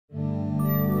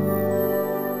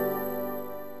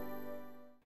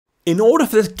In order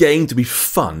for this game to be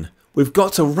fun, we've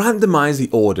got to randomize the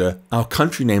order our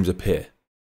country names appear.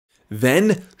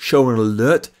 Then show an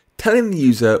alert telling the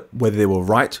user whether they were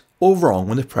right or wrong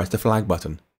when they pressed the flag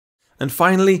button. And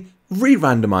finally,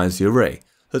 re-randomize the array.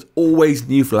 There's always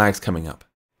new flags coming up.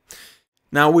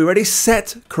 Now we already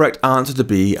set correct answer to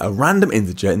be a random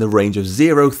integer in the range of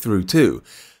 0 through 2.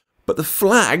 But the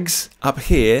flags up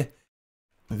here,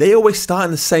 they always start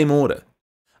in the same order.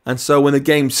 And so when the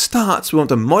game starts, we want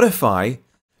to modify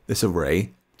this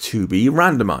array to be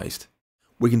randomized.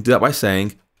 We can do that by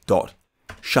saying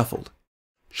 .shuffled.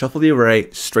 Shuffle the array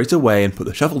straight away and put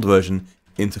the shuffled version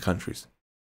into countries.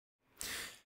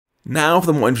 Now for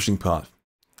the more interesting part.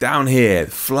 Down here,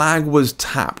 the flag was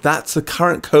tapped. That's the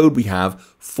current code we have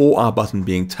for our button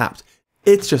being tapped.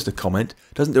 It's just a comment,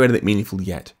 doesn't do anything meaningful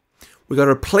yet. We've got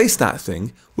to replace that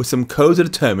thing with some code to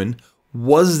determine,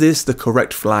 was this the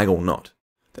correct flag or not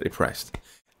that it pressed?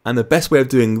 And the best way of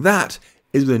doing that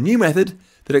is with a new method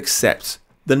that accepts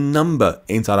the number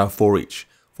inside our for each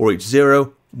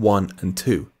 0, 1, and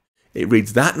 2. It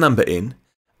reads that number in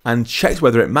and checks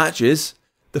whether it matches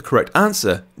the correct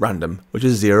answer, random, which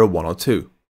is 0, 1, or 2.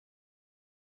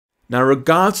 Now,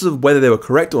 regardless of whether they were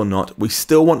correct or not, we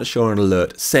still want to show an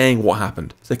alert saying what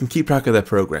happened so they can keep track of their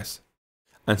progress.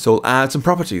 And so we'll add some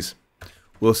properties.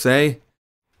 We'll say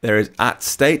there is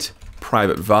 @state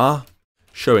private var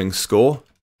showing score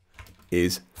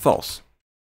is false.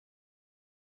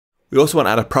 We also want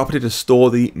to add a property to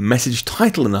store the message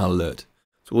title in our alert.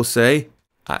 So we'll say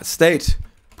 @state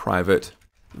private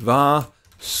var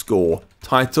score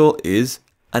title is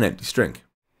an empty string.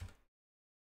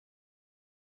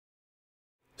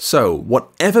 So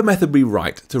whatever method we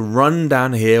write to run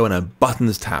down here when a button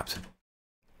is tapped,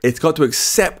 it's got to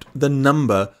accept the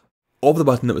number of the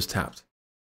button that was tapped.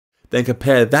 Then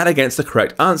compare that against the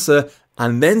correct answer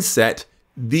and then set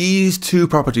these two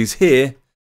properties here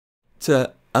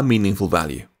to a meaningful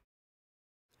value.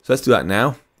 So let's do that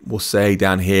now. We'll say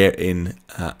down here in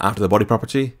after the body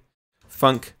property,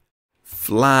 func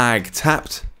flag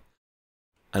tapped,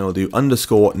 and we'll do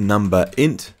underscore number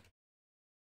int.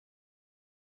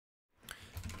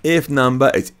 If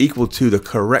number is equal to the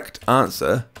correct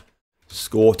answer,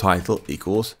 score title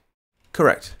equals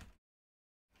correct.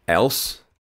 Else,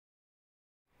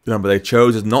 the number they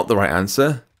chose is not the right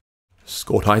answer,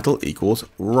 score title equals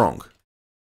wrong.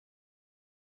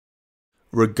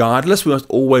 Regardless, we must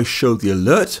always show the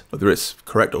alert, whether it's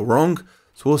correct or wrong,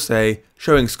 so we'll say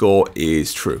showing score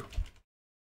is true.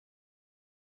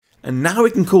 And now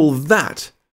we can call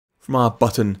that from our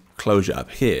button closure up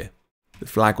here. The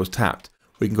flag was tapped.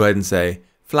 We can go ahead and say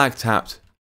flag tapped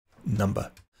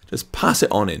number. Just pass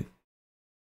it on in.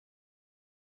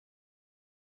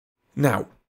 Now,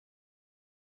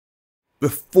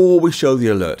 before we show the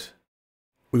alert,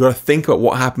 we've got to think about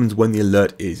what happens when the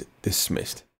alert is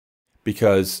dismissed.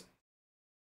 Because,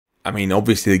 I mean,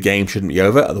 obviously the game shouldn't be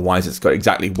over, otherwise it's got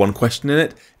exactly one question in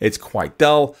it. It's quite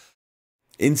dull.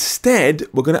 Instead,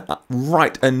 we're going to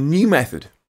write a new method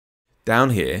down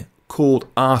here called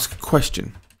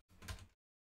askQuestion.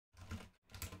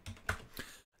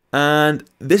 And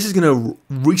this is going to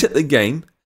reset the game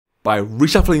by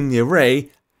reshuffling the array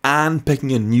and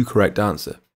picking a new correct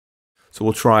answer. So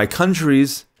we'll try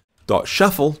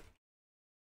countries.shuffle,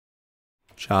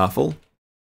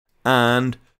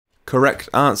 and correct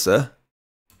answer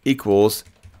equals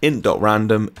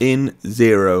int.random in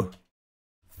 0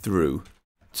 through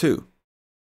 2.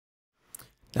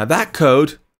 Now that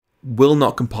code will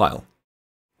not compile.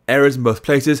 Errors in both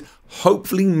places.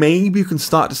 Hopefully, maybe you can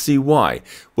start to see why.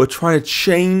 We're trying to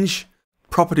change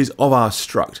properties of our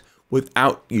struct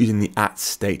without using the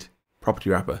 @state property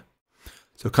wrapper.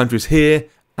 So countries here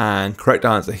and correct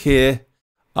answer here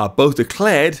are both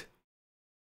declared,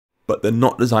 but they're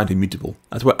not designed to be mutable.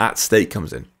 That's where @state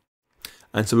comes in.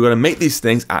 And so we're going to make these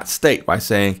things @state by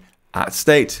saying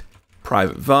 @state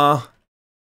private var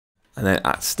and then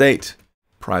 @state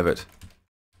private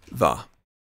var.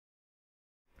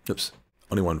 Oops,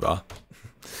 only one var.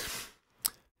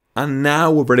 And now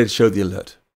we're ready to show the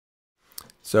alert.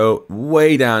 So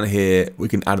way down here, we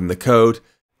can add in the code.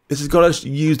 This has got to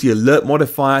use the alert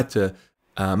modifier to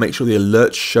make sure the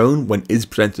alert's shown when is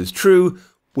presented as true.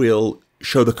 We'll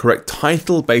show the correct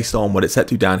title based on what it's set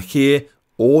to down here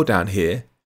or down here.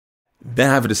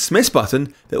 Then have a dismiss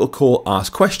button that will call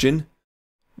askQuestion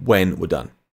when we're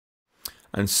done.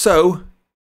 And so,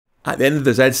 at the end of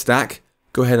the Z stack,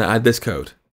 go ahead and add this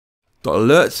code.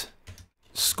 .alert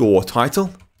score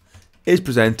title is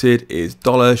presented is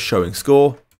 $showing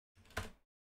score.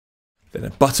 Then a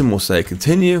button will say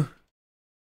continue.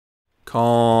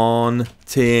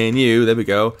 Continue, there we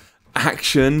go.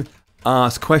 Action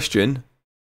ask question.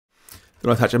 Then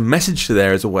I'll attach a message to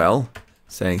there as well,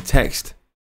 saying text,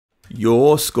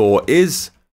 your score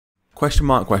is question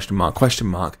mark, question mark, question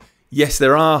mark. Yes,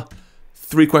 there are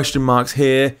 3 question marks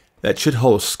here that should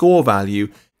hold a score value.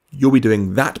 You'll be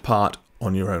doing that part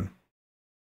on your own.